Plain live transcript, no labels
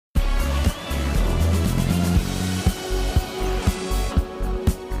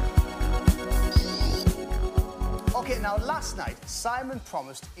last night, Simon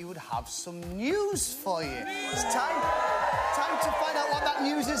promised he would have some news for you. It's time to find out what that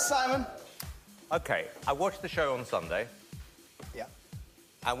news is, Simon. OK, I watched the show on Sunday. Yeah.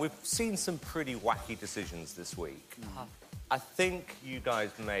 And we've seen some pretty wacky decisions this week. I think you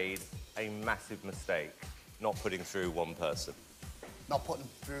guys made a massive mistake not putting through one person. Not putting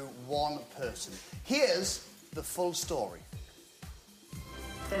through one person. Here's the full story.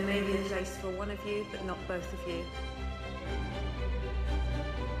 There may be a place for one of you, but not both of you.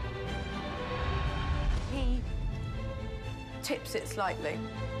 He tips it slightly.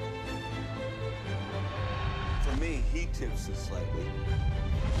 For me, he tips it slightly.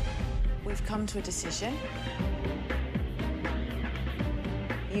 We've come to a decision.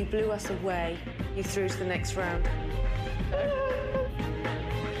 You blew us away. You through to the next round.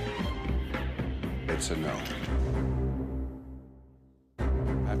 It's a no.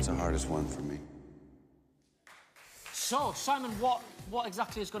 That's the hardest one for me. So, Simon, what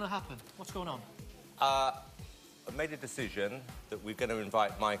exactly is going to happen? What's going on? I made a decision that we're going to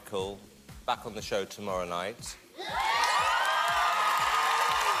invite Michael back on the show tomorrow night.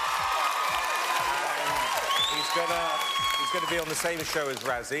 He's going to be on the same show as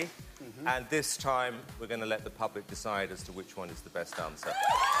Razzie, and this time we're going to let the public decide as to which one is the best answer.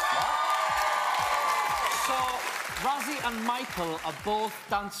 So, Razzie and Michael are both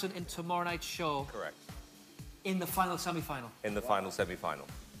dancing in tomorrow night's show. Correct. In the final semi-final. In the final semi-final.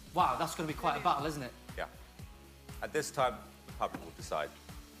 Wow, that's going to be quite a battle, isn't it? Yeah. At this time, the public will decide.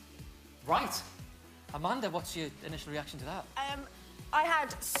 Right. Amanda, what's your initial reaction to that? I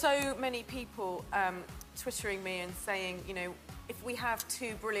had so many people twittering me and saying, you know, if we have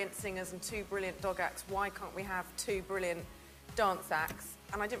two brilliant singers and two brilliant dog acts, why can't we have two brilliant dance acts?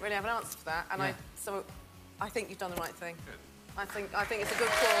 And I didn't really have an answer for that. And so I think you've done the right thing. Good. I think it's a good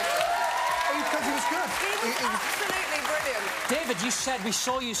call. Because he was good. He was absolutely brilliant. David, we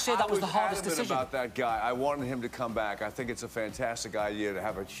saw you say that was the hardest decision. About that guy. I wanted him to come back. I think it's a fantastic idea to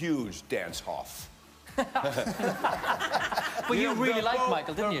have a huge dance-off. But you really liked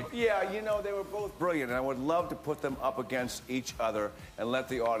Michael, didn't you? Yeah, you know, they were both brilliant, and I would love to put them up against each other and let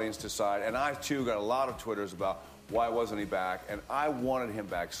the audience decide. And I, too, got a lot of Twitters about why wasn't he back, and I wanted him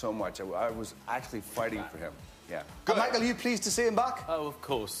back so much. I was actually fighting for him. Yeah. Good. Michael, are you pleased to see him back? Oh, of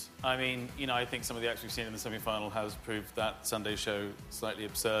course. I mean, you know, I think some of the acts we've seen in the semi-final has proved that Sunday show slightly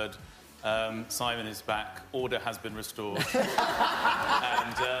absurd. Simon is back. Order has been restored. And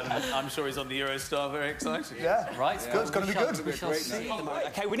I'm sure he's on the Eurostar, very excited. Yeah. Right. It's good. It's going to be good. We shall see.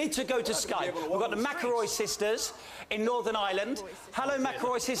 OK, we need to go to Skype. We've got the McElroy sisters in Northern Ireland. Hello,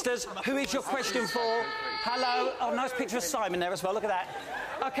 McElroy sisters. Who is your question for? Hello. Oh, nice picture of Simon there as well. Look at that.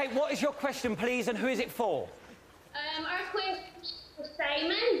 OK, what is your question, please, and who is it for? Our question for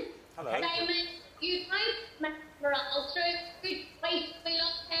Simon. Hello. Simon, you tried McElroy through. Wait, we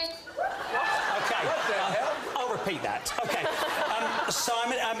lost him. OK, I'll repeat that. OK.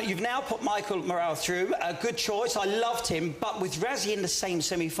 Simon, you've now put Michael Morale through. A good choice. I loved him. But with Razzie in the same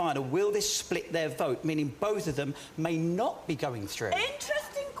semi-final, will this split their vote, meaning both of them may not be going through?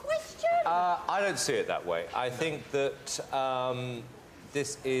 Interesting question. I don't see it that way. I think that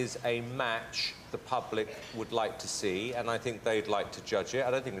this is a match the public would like to see, and I think they'd like to judge it.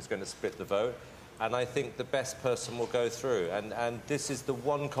 I don't think it's going to split the vote. And I think the best person will go through. And this is the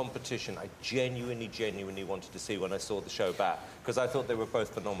one competition I genuinely wanted to see when I saw the show back, because I thought they were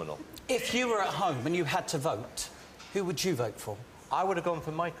both phenomenal. If you were at home and you had to vote, who would you vote for? I would have gone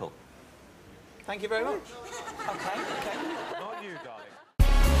for Michael. Thank you very much. OK.